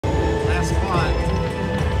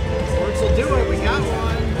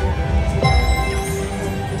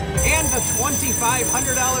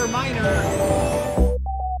$2,500 minor.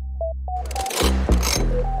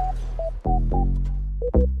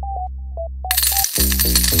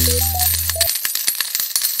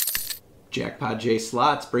 Jackpot J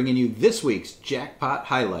Slots bringing you this week's Jackpot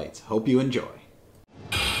highlights. Hope you enjoy.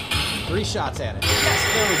 3 shots at it. Yes,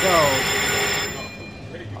 there we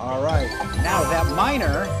go. All right, now that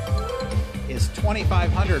minor is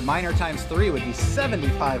 2,500. Minor times 3 would be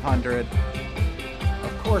 7,500.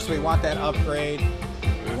 Of course, we want that upgrade.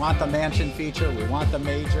 We want the mansion feature. We want the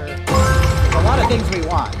major. There's a lot of things we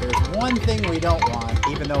want. There's one thing we don't want,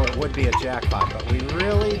 even though it would be a jackpot, but we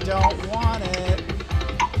really don't want it.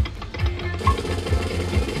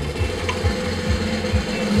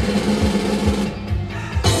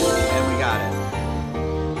 And we got it.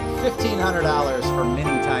 $1,500 for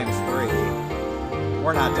mini times 3.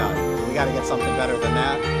 We're not done. We got to get something better than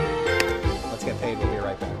that. Let's get paid. We'll be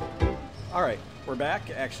right back. All right, we're back.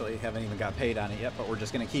 Actually, haven't even got paid on it yet, but we're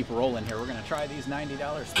just going to keep rolling here. We're going to try these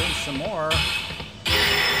 $90 spins some more.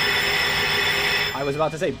 I was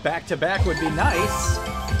about to say back-to-back would be nice.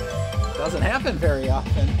 Doesn't happen very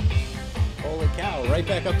often. Holy cow, right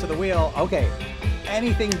back up to the wheel. Okay,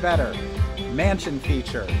 anything better. Mansion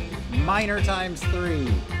feature. Minor times 3.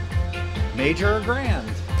 Major or grand?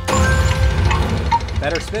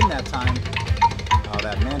 Better spin that time. Oh,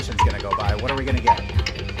 that mansion's gonna go by. What are we gonna get?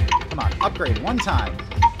 Come on, upgrade one time.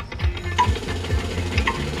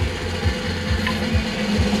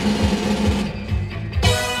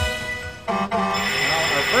 Well,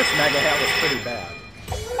 our first mega hat was pretty bad.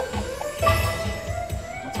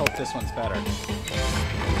 Let's hope this one's better.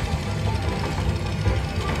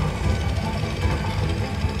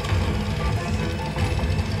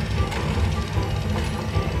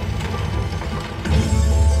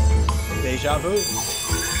 Deja vu.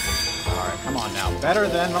 All right, come on now. Better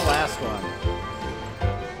than the last one.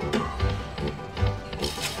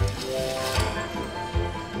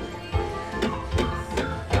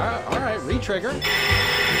 All right, re-trigger. 2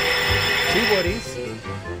 woodies.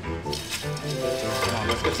 Come on,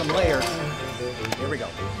 let's get some layers. Here we go.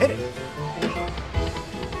 Hit it.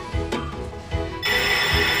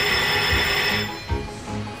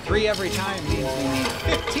 Three every time means we need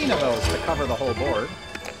 15 of those to cover the whole board.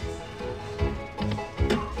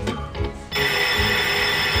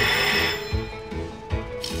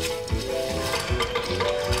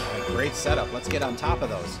 Great setup. Let's get on top of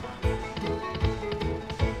those.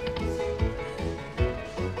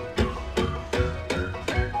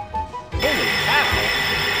 Holy cow!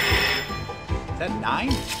 Is that 9?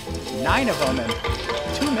 9 of them and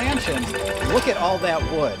 2 mansions. Look at all that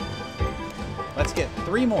wood. Let's get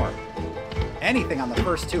 3 more. Anything on the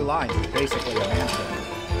first 2 lines is basically a mansion.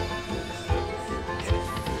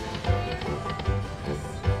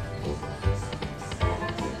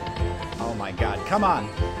 Oh my god, come on.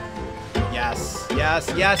 Yes, yes,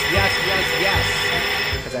 yes, yes, yes, yes.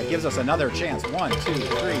 Because that gives us another chance. 1, 2, 3,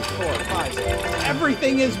 4, 5, 6.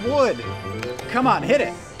 Everything is wood. Come on, hit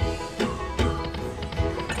it.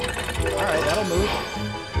 All right, that'll move.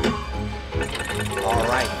 All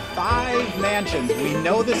right, 5 mansions. We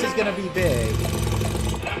know this is going to be big.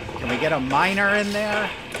 Can we get a minor in there?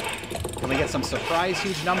 Can we get some surprise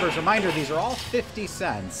huge numbers? Reminder, these are all 50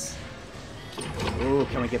 cents. Ooh,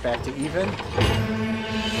 can we get back to even?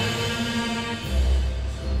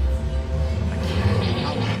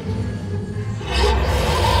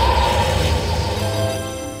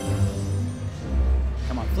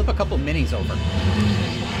 Come on, flip a couple minis over.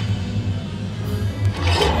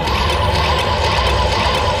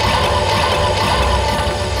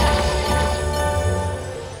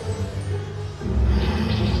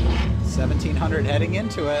 $1,700 heading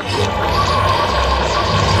into it.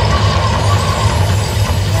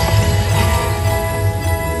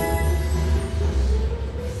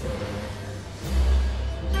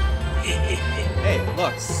 Hey,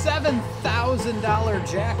 look, $7,000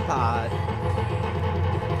 jackpot.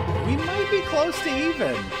 We might be close to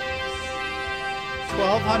even.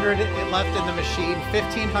 1,200 left in the machine,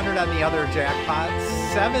 1,500 on the other jackpot,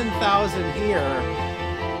 7,000 here.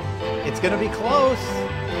 It's gonna be close.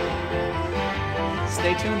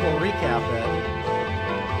 Stay tuned, we'll recap it.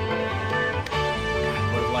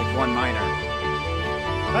 Would have liked 1 minor.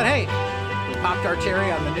 But hey, we popped our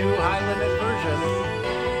cherry on the new high limit version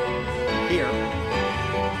here.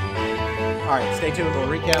 All right, stay tuned, we'll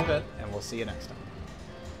recap it, and we'll see you next time.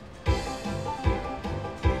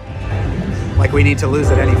 Like we need to lose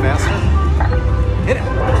it any faster? Hit it.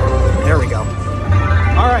 There we go.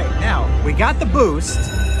 All right, now, we got the boost.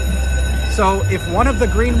 So if one of the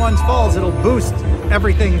green ones falls, it'll boost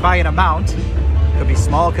everything by an amount. Could be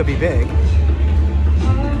small, could be big.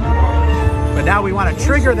 But now we want to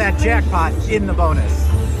trigger that jackpot in the bonus.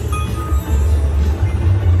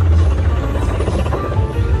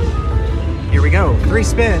 Here we go, 3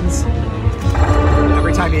 spins.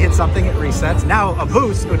 Every time you hit something, it resets. Now a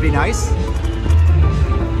boost would be nice.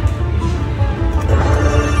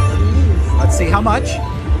 Let's see how much.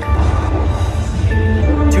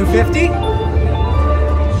 250.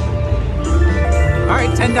 All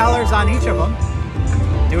right, $10 on each of them.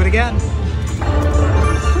 Do it again.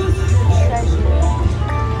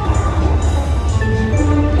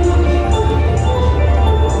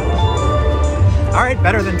 All right,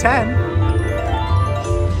 better than 10.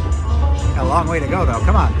 Got a long way to go though,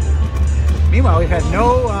 come on. Meanwhile, we've had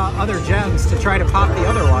no other gems to try to pop the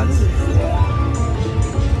other ones.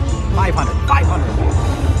 500, 500.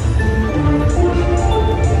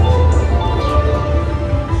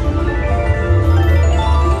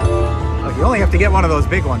 Oh, you only have to get one of those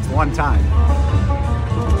big ones one time.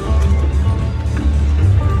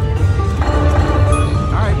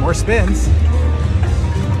 All right, more spins.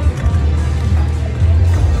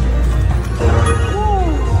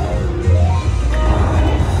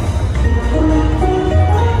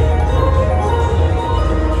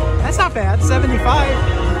 That's not bad, 75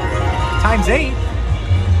 times 8.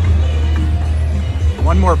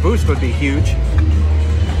 One more boost would be huge.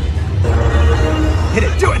 Hit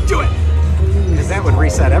it, do it, do it! Because that would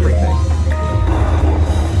reset everything.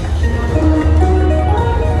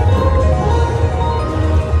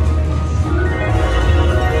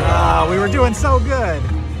 Ah, we were doing so good.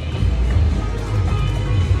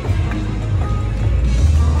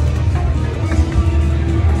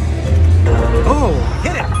 Oh,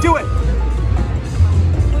 hit it, do it!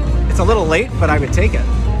 It's a little late, but I would take it.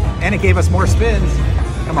 And it gave us more spins.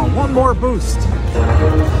 Come on, one more boost.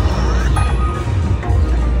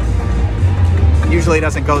 Usually it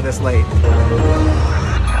doesn't go this late.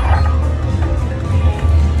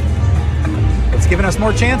 It's giving us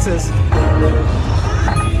more chances.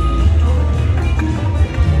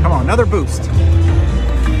 Come on, another boost.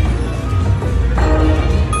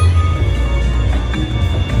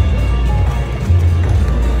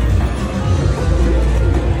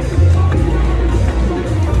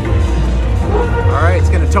 It's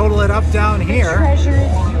going to total it up down here. The treasure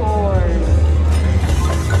is yours.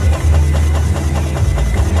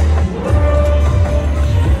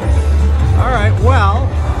 All right, well.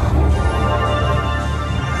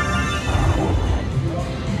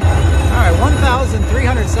 All right,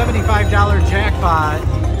 $1,375 jackpot.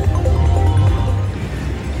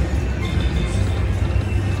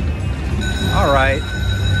 All right.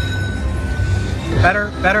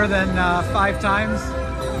 Better than 5 times.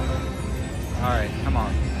 All right, come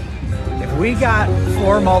on. If we got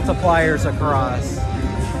 4 multipliers across,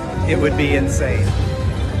 it would be insane.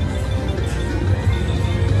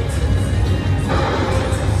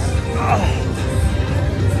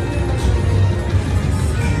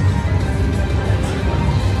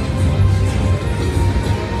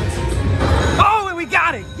 Oh, and we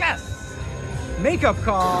got it, yes! Makeup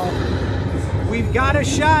call. We've got a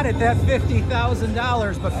shot at that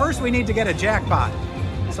 $50,000, but first we need to get a jackpot.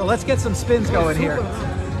 So let's get some spins going here.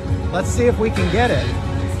 Let's see if we can get it.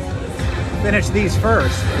 Finish these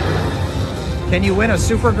first. Can you win a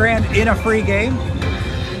super grand in a free game?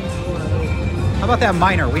 How about that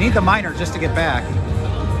minor? We need the minor just to get back.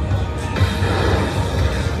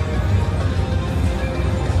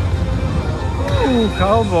 Ooh,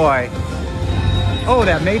 oh boy. Oh,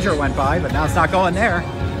 that major went by, but now it's not going there.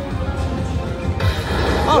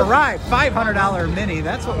 All right, $500 mini.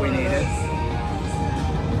 That's what we needed.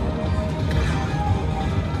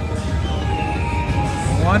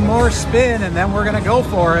 One more spin and then we're gonna go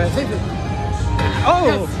for it.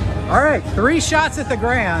 Oh, all right, 3 shots at the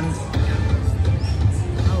grand.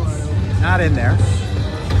 Not in there.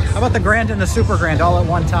 How about the grand and the super grand all at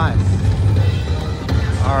one time?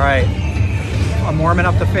 All right, I'm warming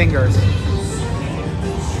up the fingers.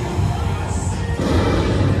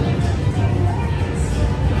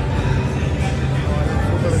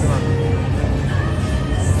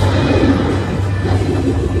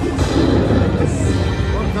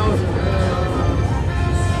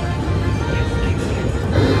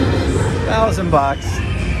 $1,000.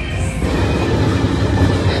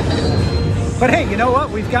 But hey, you know what?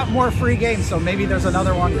 We've got more free games, so maybe there's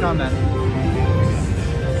another one coming.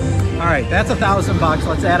 All right, that's $1,000.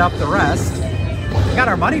 Let's add up the rest. We got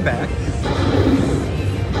our money back.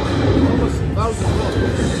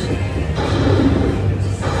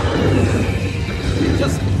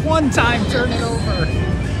 Just one time, turn it over.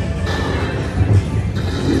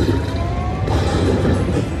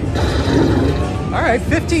 All right,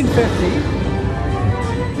 $1,550.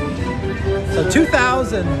 So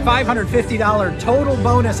 $2,550 total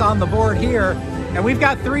bonus on the board here. And we've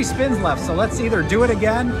got 3 spins left. So let's either do it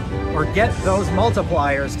again or get those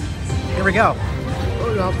multipliers. Here we go.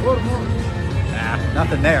 Ah,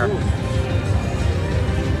 nothing there.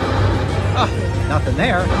 Oh, nothing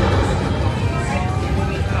there.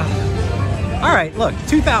 All right, look,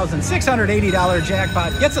 $2,680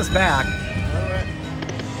 jackpot gets us back.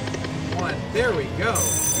 One, there we go.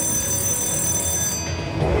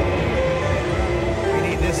 We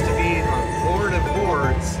need this to be a board of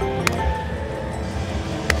boards.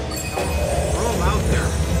 Throw them out there.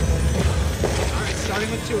 All right,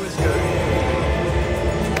 starting with 2 is good.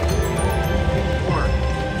 4.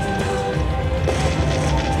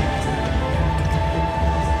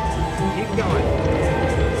 Keep going.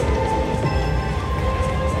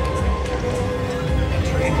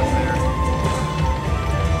 Train was there.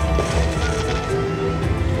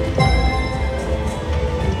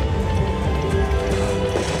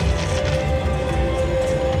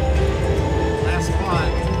 Last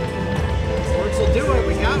one. Boards will do it.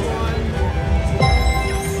 We got one.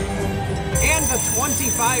 And the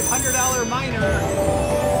 $2,500 minor.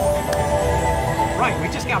 Right, we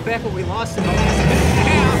just got back what we lost in the last minute and a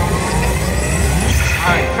half.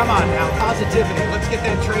 All right, come on now, positivity. Let's get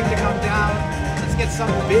that train to come down. Let's get some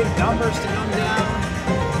big numbers to come down.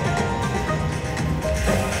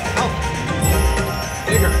 Help.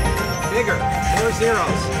 Bigger, bigger, more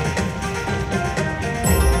zeros.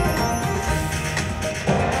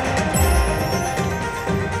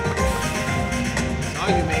 Saw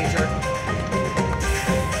you, Major.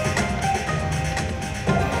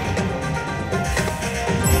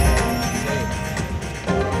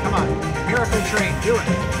 Come on, miracle train, do it.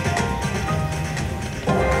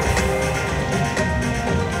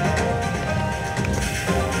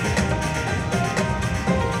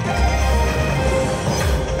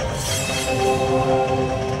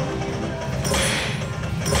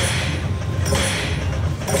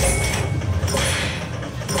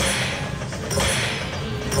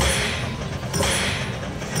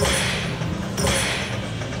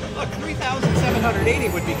 Look, 3,780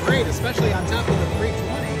 would be great, especially on top of the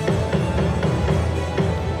 320.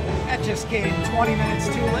 That just came 20 minutes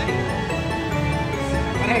too late.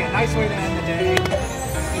 But hey, a nice way to end the day.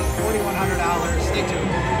 $4,100. Stay tuned.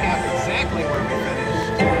 We'll recap exactly where we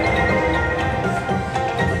finished.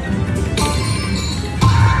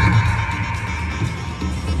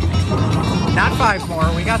 Not 5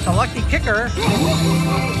 more. We got the lucky kicker.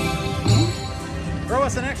 Throw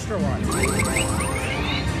us an extra one.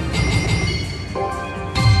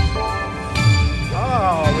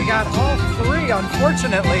 Oh, we got all 3.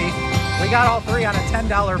 Unfortunately, we got all 3 on a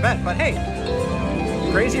 $10 bet. But hey,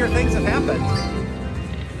 crazier things have happened.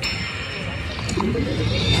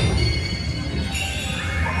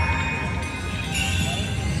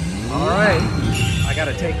 All right, I got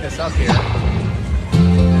to take this up here.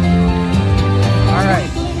 All right,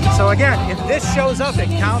 so again, if this shows up, it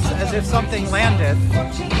counts as if something landed.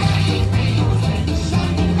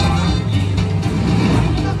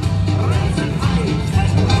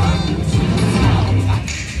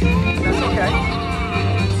 That's okay.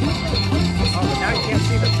 Oh, but now you can't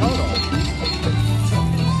see the total.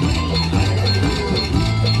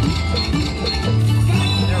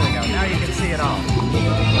 There we go, now you can see it all.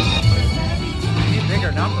 You need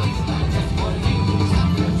bigger numbers.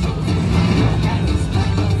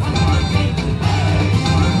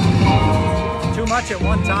 Too much at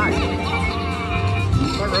one time.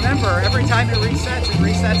 But remember, every time it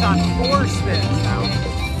resets on 4 spins now.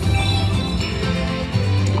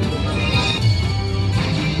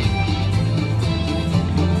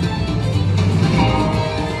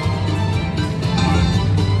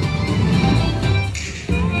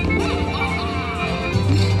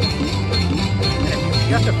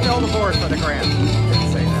 You have to fill the board for the grand.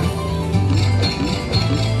 Didn't say that.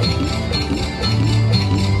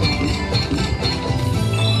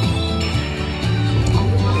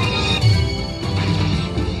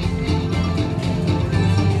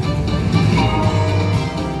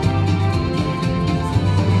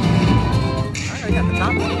 Alright, I got the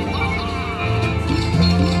top one.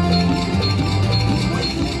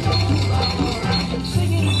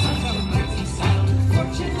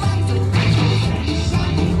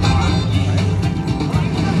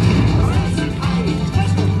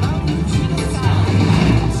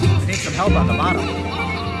 Help on the bottom.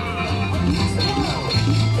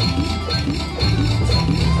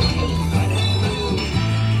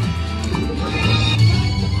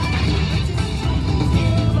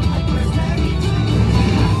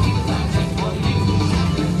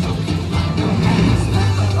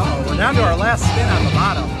 Uh-oh, we're down to our last spin on the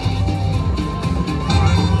bottom.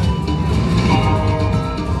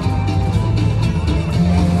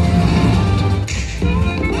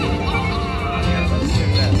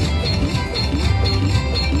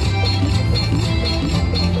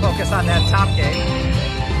 on that top game.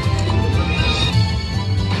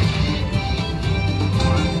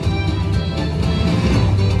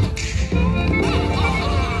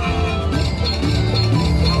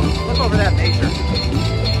 Look over that major.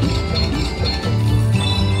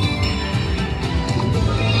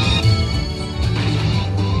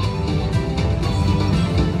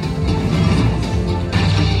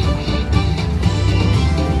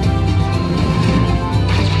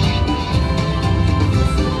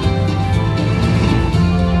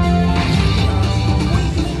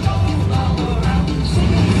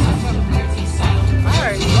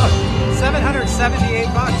 $78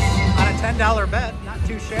 on a $10 bet, not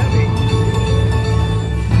too shabby.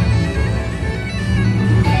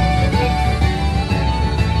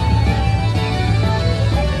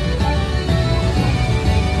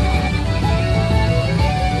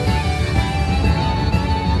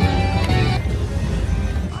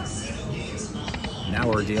 Now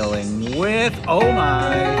we're dealing with, oh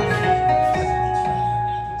my.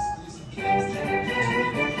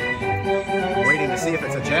 Waiting to see if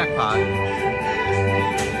it's a jackpot.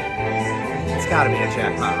 It's gotta be a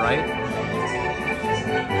jackpot, right?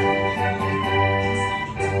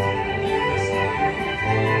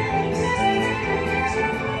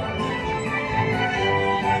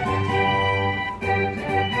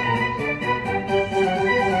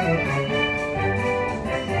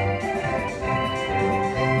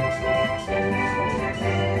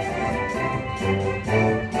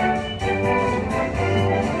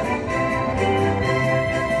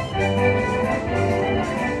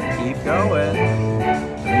 Keep going.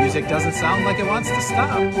 The music doesn't sound like it wants to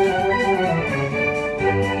stop.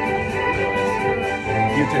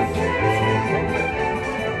 YouTube.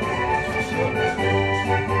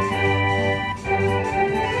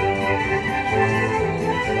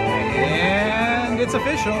 And it's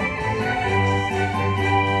official.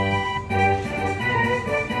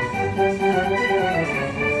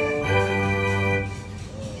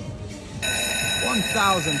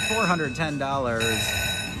 $1,410.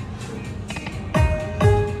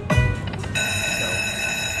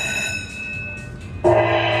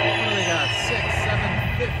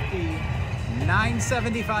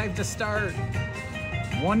 $9.75 to start.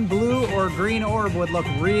 One blue or green orb would look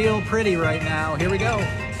real pretty right now. Here we go.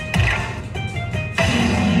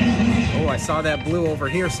 Oh, I saw that blue over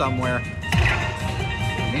here somewhere.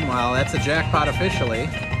 Meanwhile, that's a jackpot officially.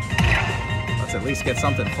 Let's at least get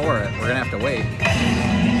something for it. We're gonna have to wait.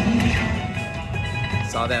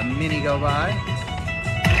 Saw that mini go by.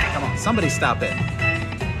 Come on, somebody stop it.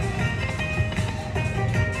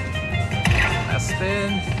 Last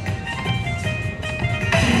spin.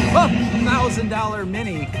 Oh, $1,000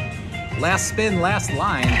 mini. Last spin, last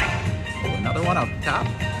line. Oh, another one up top.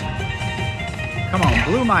 Come on,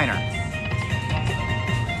 blue miner.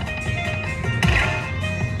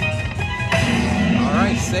 All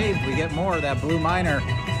right, saved. We get more of that blue miner.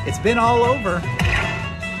 It's been all over.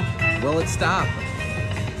 Will it stop?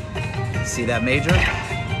 See that major?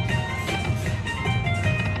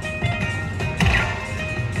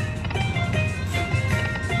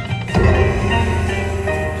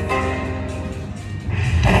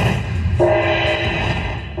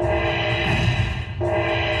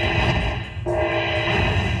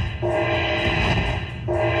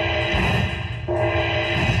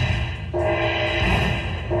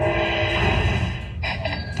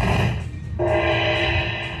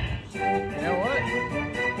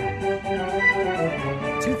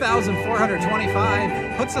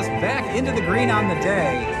 $2,425 puts us back into the green on the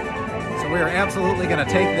day. So we are absolutely going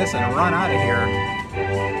to take this and run out of here.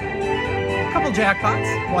 A couple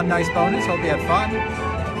jackpots, one nice bonus. Hope you had fun.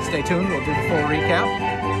 Stay tuned. We'll do the full recap.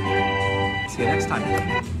 See you next time.